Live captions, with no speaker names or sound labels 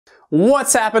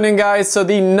What's happening, guys? So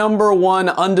the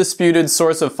 #1 undisputed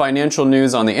source of financial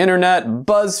news on the internet,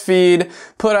 Buzzfeed,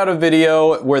 put out a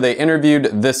video where they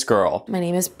interviewed this girl. My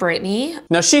name is Brittany.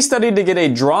 Now, she studied to get a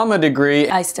drama degree.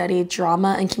 I studied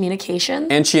drama and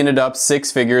communication. And she ended up 6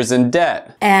 figures in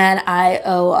debt. And I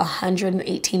owe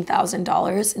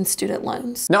 $118,000 in student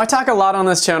loans. Now, I talk a lot on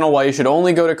this channel why you should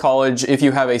only go to college if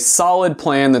you have a solid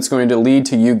plan that's going to lead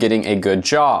to you getting a good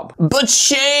job. But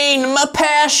Shane, my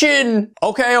passion!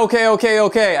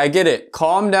 Okay, I get it.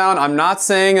 Calm down. I'm not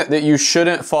saying that you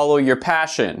shouldn't follow your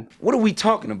passion. What are we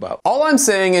talking about? All I'm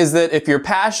saying is that if your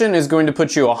passion is going to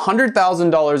put you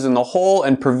 $100,000 in the hole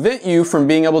and prevent you from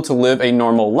being able to live a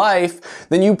normal life,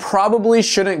 then you probably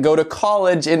shouldn't go to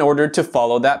college in order to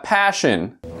follow that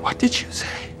passion. What did you say?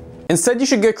 Instead, you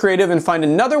should get creative and find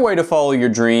another way to follow your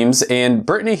dreams, and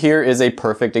Brittany here is a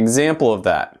perfect example of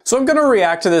that. So I'm gonna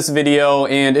react to this video,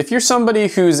 and if you're somebody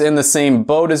who's in the same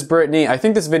boat as Brittany, I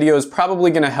think this video is probably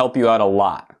gonna help you out a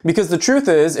lot. Because the truth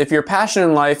is, if your passion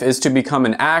in life is to become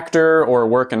an actor or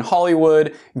work in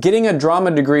Hollywood, getting a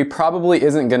drama degree probably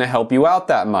isn't gonna help you out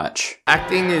that much.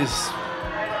 Acting is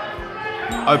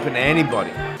open to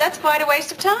anybody. That's quite a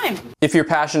waste of time. If your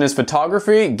passion is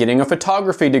photography, getting a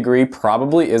photography degree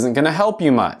probably isn't gonna help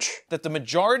you much. That the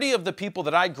majority of the people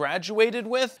that I graduated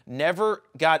with never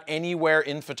got anywhere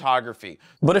in photography.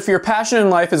 But if your passion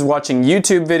in life is watching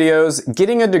YouTube videos,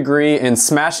 getting a degree and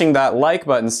smashing that like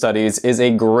button studies is a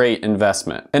great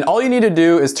investment. And all you need to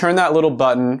do is turn that little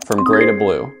button from gray to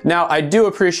blue. Now, I do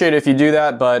appreciate if you do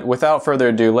that, but without further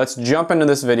ado, let's jump into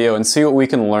this video and see what we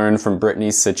can learn from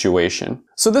Brittany's situation.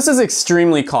 So this is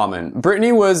extremely common.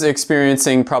 Brittany was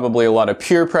experiencing probably a lot of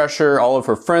peer pressure. All of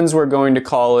her friends were going to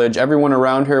college. Everyone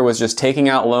around her was just taking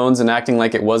out loans and acting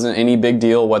like it wasn't any big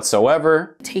deal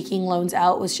whatsoever. Taking loans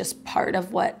out was just part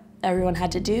of what everyone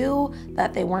had to do,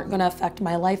 that they weren't gonna affect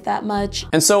my life that much.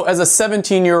 And so as a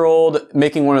 17-year-old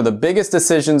making one of the biggest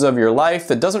decisions of your life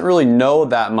that doesn't really know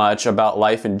that much about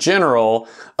life in general,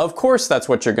 of course that's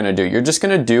what you're gonna do. You're just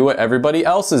gonna do what everybody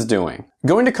else is doing.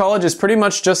 Going to college is pretty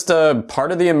much just a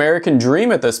part of the American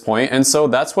dream at this point, and so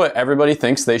that's what everybody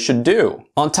thinks they should do.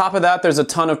 On top of that, there's a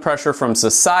ton of pressure from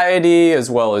society,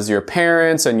 as well as your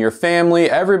parents and your family.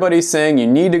 Everybody's saying you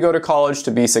need to go to college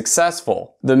to be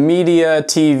successful. The media,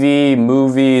 TV,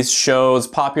 movies, shows,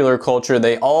 popular culture,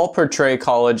 they all portray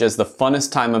college as the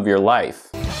funnest time of your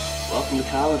life. Welcome to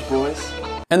college, boys.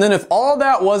 And then if all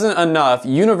that wasn't enough,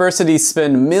 universities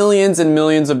spend millions and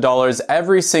millions of dollars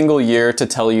every single year to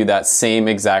tell you that same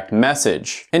exact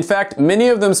message. In fact, many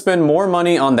of them spend more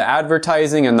money on the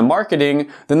advertising and the marketing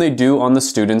than they do on the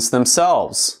students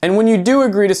themselves. And when you do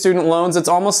agree to student loans, it's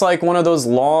almost like one of those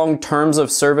long terms of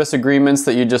service agreements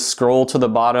that you just scroll to the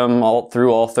bottom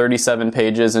through all 37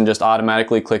 pages and just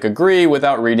automatically click agree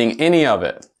without reading any of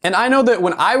it. And I know that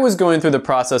when I was going through the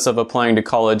process of applying to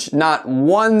college, not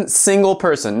one single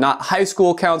person, not high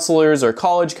school counselors or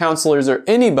college counselors or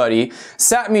anybody,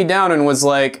 sat me down and was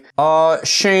like,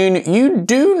 Shane, you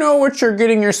do know what you're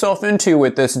getting yourself into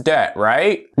with this debt,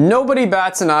 right? Nobody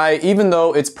bats an eye, even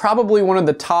though it's probably one of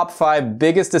the top 5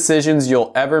 biggest decisions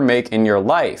you'll ever make in your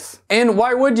life. And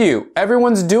why would you?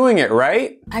 Everyone's doing it,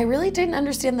 right? I really didn't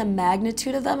understand the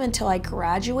magnitude of them until I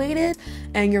graduated,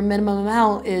 and your minimum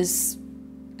amount is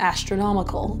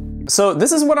astronomical. So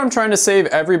this is what I'm trying to save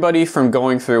everybody from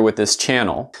going through with this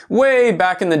channel. Way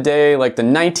back in the day, like the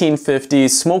 1950s,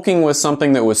 smoking was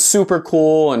something that was super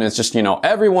cool, and it's just, you know,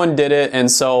 everyone did it, and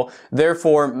so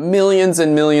therefore millions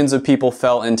and millions of people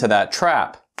fell into that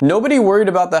trap. Nobody worried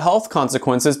about the health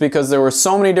consequences because there were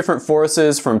so many different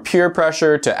forces, from peer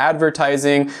pressure to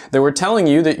advertising, that were telling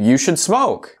you that you should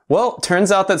smoke. Well,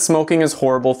 turns out that smoking is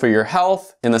horrible for your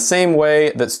health in the same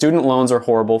way that student loans are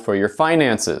horrible for your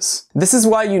finances. This is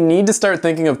why you need to start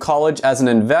thinking of college as an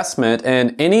investment,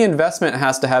 and any investment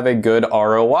has to have a good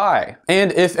ROI.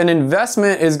 And if an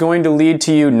investment is going to lead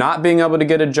to you not being able to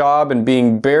get a job and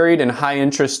being buried in high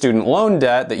interest student loan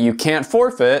debt that you can't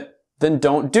forfeit, then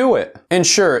don't do it. And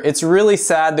sure, it's really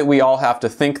sad that we all have to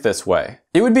think this way.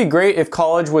 It would be great if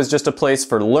college was just a place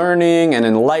for learning and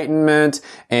enlightenment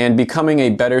and becoming a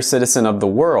better citizen of the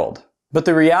world. But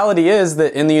the reality is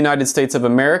that in the United States of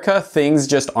America, things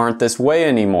just aren't this way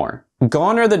anymore.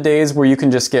 Gone are the days where you can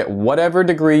just get whatever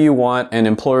degree you want and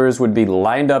employers would be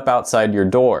lined up outside your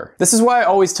door. This is why I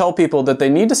always tell people that they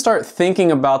need to start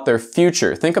thinking about their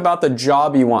future. Think about the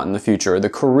job you want in the future, or the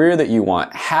career that you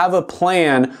want. Have a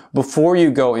plan before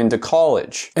you go into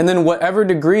college. And then whatever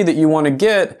degree that you want to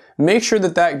get, make sure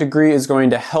that that degree is going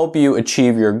to help you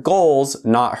achieve your goals,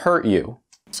 not hurt you.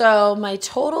 So my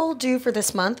total due for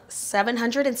this month,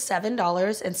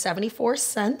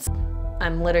 $707.74.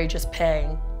 I'm literally just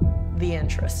paying the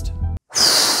interest.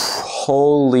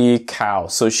 Holy cow.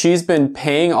 So she's been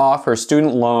paying off her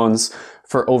student loans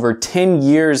for over 10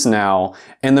 years now,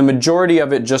 and the majority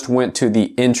of it just went to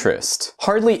the interest.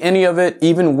 Hardly any of it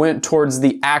even went towards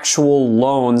the actual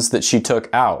loans that she took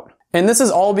out. And this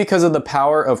is all because of the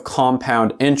power of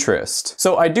compound interest.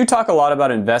 So I do talk a lot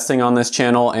about investing on this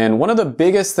channel, and one of the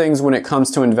biggest things when it comes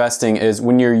to investing is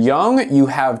when you're young, you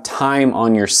have time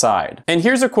on your side. And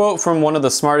here's a quote from one of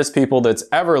the smartest people that's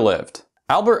ever lived.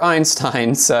 Albert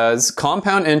Einstein says,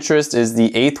 "Compound interest is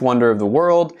the eighth wonder of the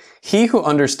world. He who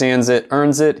understands it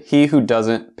earns it. He who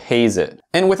doesn't pays it."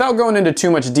 And without going into too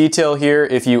much detail here,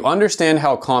 if you understand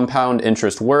how compound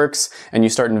interest works and you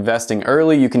start investing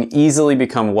early, you can easily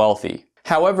become wealthy.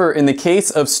 However, in the case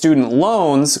of student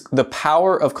loans, the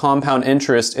power of compound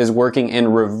interest is working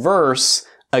in reverse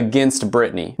against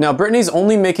Britney. Now, Britney's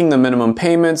only making the minimum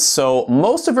payments, so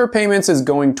most of her payments is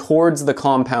going towards the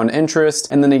compound interest,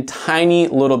 and then a tiny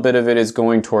little bit of it is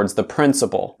going towards the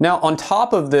principal. Now, on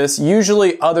top of this,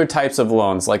 usually other types of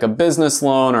loans, like a business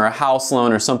loan or a house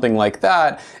loan or something like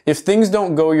that, if things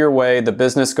don't go your way, the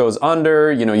business goes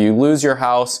under, you lose your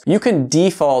house, you can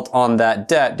default on that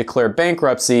debt, declare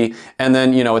bankruptcy, and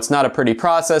then, it's not a pretty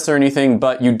process or anything,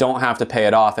 but you don't have to pay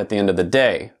it off at the end of the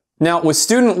day. Now, with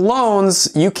student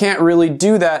loans, you can't really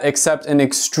do that except in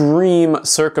extreme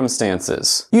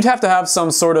circumstances. You'd have to have some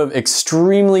sort of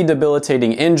extremely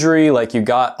debilitating injury, like you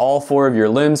got all 4 of your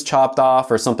limbs chopped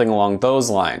off or something along those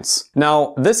lines.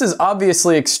 Now, this is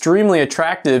obviously extremely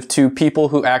attractive to people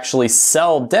who actually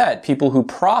sell debt, people who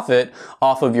profit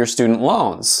off of your student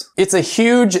loans. It's a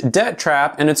huge debt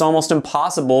trap, and it's almost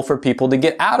impossible for people to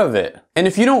get out of it. And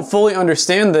if you don't fully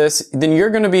understand this, then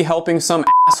you're going to be helping some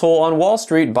asshole on Wall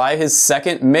Street buy his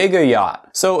second mega yacht.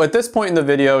 So at this point in the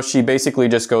video, she basically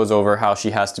just goes over how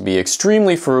she has to be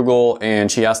extremely frugal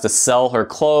and she has to sell her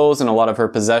clothes and a lot of her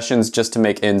possessions just to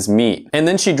make ends meet. And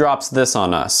then she drops this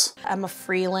on us. I'm a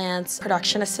freelance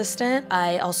production assistant.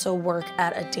 I also work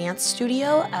at a dance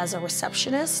studio as a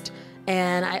receptionist.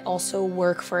 And I also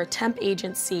work for a temp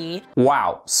agency.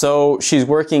 Wow, so she's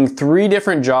working 3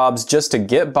 different jobs just to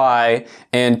get by,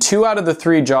 and 2 out of the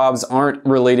 3 jobs aren't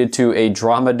related to a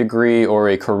drama degree or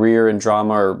a career in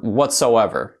drama or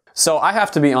whatsoever. So I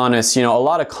have to be honest, a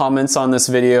lot of comments on this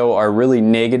video are really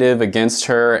negative against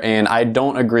her, and I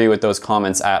don't agree with those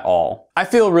comments at all. I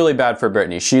feel really bad for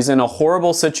Britney. She's in a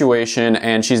horrible situation,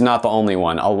 and she's not the only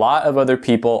one. A lot of other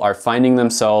people are finding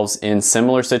themselves in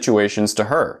similar situations to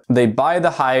her. They buy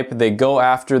the hype, they go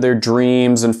after their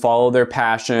dreams and follow their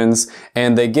passions,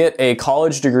 and they get a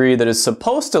college degree that is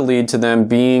supposed to lead to them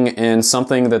being in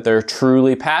something that they're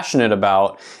truly passionate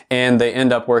about, and they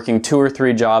end up working 2 or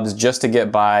 3 jobs just to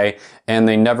get by, and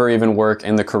they never even work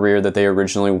in the career that they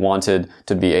originally wanted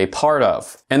to be a part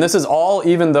of. And this is all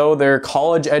even though they're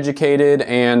college educated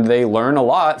and they learn a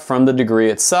lot from the degree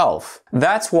itself.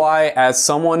 That's why, as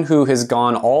someone who has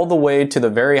gone all the way to the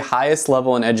very highest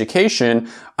level in education,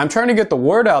 I'm trying to get the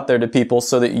word out there to people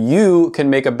so that you can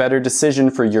make a better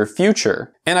decision for your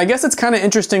future. And I guess it's kind of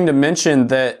interesting to mention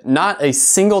that not a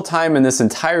single time in this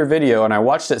entire video, and I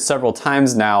watched it several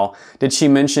times now, did she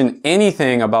mention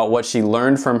anything about what she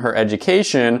learned from her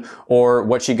education or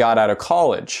what she got out of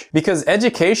college. Because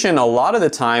education, a lot of the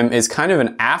time, is kind of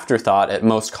an afterthought at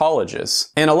most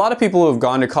colleges. And a lot of people who have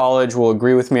gone to college will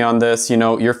agree with me on this.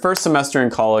 Your first semester in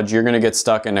college, you're going to get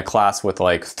stuck in a class with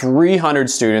like 300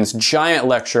 students, giant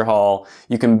lecture hall.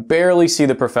 You can barely see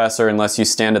the professor unless you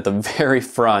stand at the very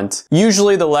front.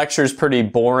 Usually the lecture's pretty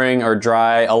boring or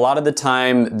dry. A lot of the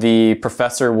time, the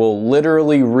professor will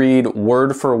literally read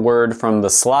word for word from the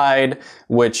slide,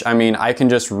 which, I can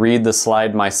just read the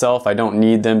slide myself. I don't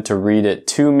need them to read it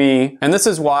to me. And this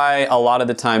is why a lot of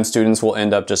the time students will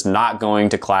end up just not going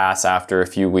to class after a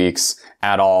few weeks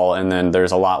at all, and then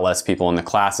there's a lot less people in the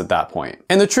class at that point.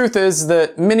 And the truth is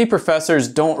that many professors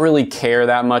don't really care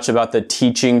that much about the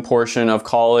teaching portion of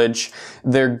college.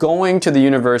 They're going to the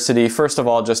university, first of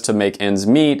all, just to make ends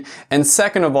meet, and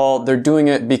second of all, they're doing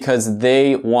it because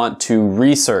they want to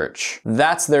research.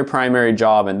 That's their primary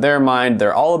job in their mind.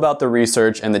 They're all about the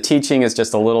research, and the teaching is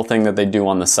just a little thing that they do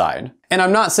on the side. And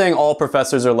I'm not saying all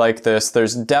professors are like this.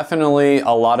 There's definitely a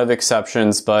lot of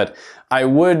exceptions, but I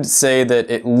would say that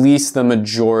at least the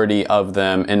majority of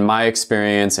them, in my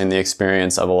experience and the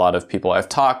experience of a lot of people I've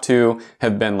talked to,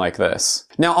 have been like this.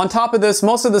 Now, on top of this,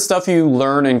 most of the stuff you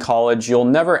learn in college, you'll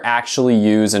never actually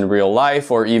use in real life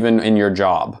or even in your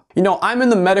job. You know, I'm in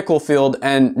the medical field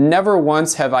and never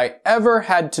once have I ever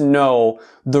had to know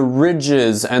the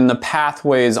ridges and the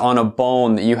pathways on a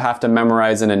bone that you have to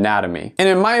memorize in anatomy. And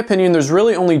in my opinion, there's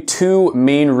really only two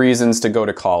main reasons to go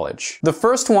to college. The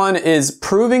first one is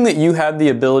proving that you have the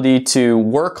ability to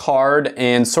work hard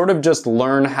and sort of just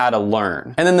learn how to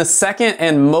learn. And then the second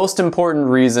and most important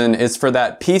reason is for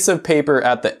that piece of paper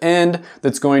at the end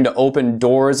that's going to open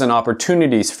doors and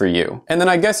opportunities for you. And then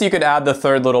I guess you could add the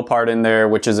third little part in there,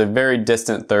 which is a very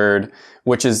distant third,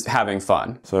 which is having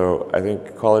fun. So I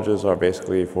think colleges are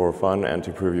basically for fun and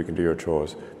to prove you can do your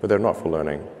chores, but they're not for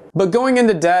learning. But going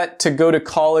into debt to go to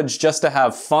college just to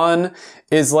have fun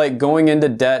is like going into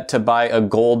debt to buy a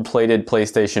gold-plated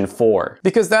PlayStation 4,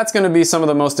 because that's going to be some of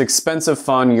the most expensive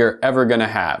fun you're ever going to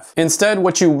have. Instead,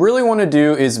 what you really want to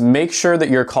do is make sure that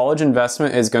your college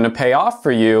investment is going to pay off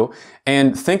for you,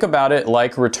 and think about it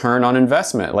like return on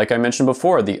investment, like I mentioned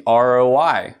before, the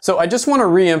ROI. So I just want to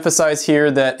re-emphasize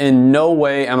here that in no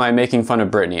way am I making fun of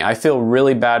Britney. I feel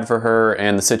really bad for her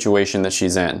and the situation that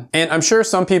she's in. And I'm sure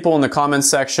some people in the comments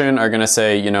section are going to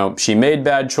say, you know, she made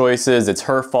bad choices, it's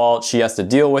her fault, she has to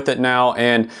deal with it now,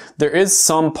 and there is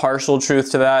some partial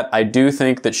truth to that. I do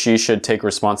think that she should take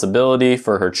responsibility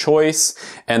for her choice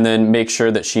and then make sure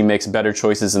that she makes better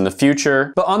choices in the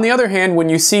future. But on the other hand, when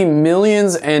you see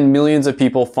millions and millions of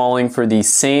people falling for the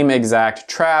same exact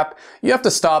trap, you have to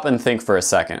stop and think for a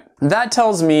second. That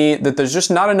tells me that there's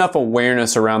just not enough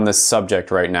awareness around this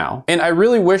subject right now. And I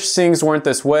really wish things weren't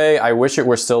this way. I wish it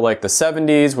were still like the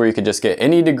 70s where you could just get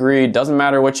any degree, doesn't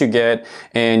matter what you get,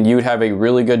 and you'd have a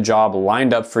really good job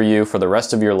lined up for you for the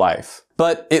rest of your life.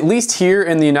 But at least here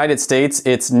in the United States,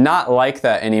 it's not like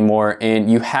that anymore, and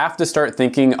you have to start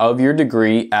thinking of your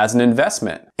degree as an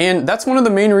investment. And that's one of the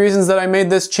main reasons that I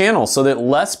made this channel, so that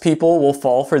less people will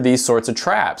fall for these sorts of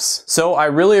traps. So I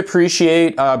really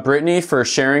appreciate Britney for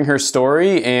sharing her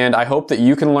story, and I hope that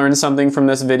you can learn something from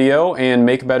this video and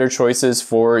make better choices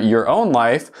for your own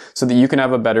life so that you can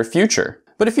have a better future.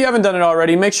 But if you haven't done it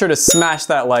already, make sure to smash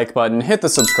that like button, hit the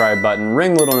subscribe button,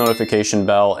 ring the little notification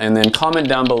bell, and then comment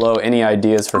down below any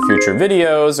ideas for future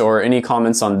videos or any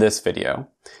comments on this video.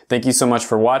 Thank you so much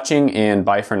for watching, and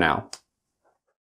bye for now.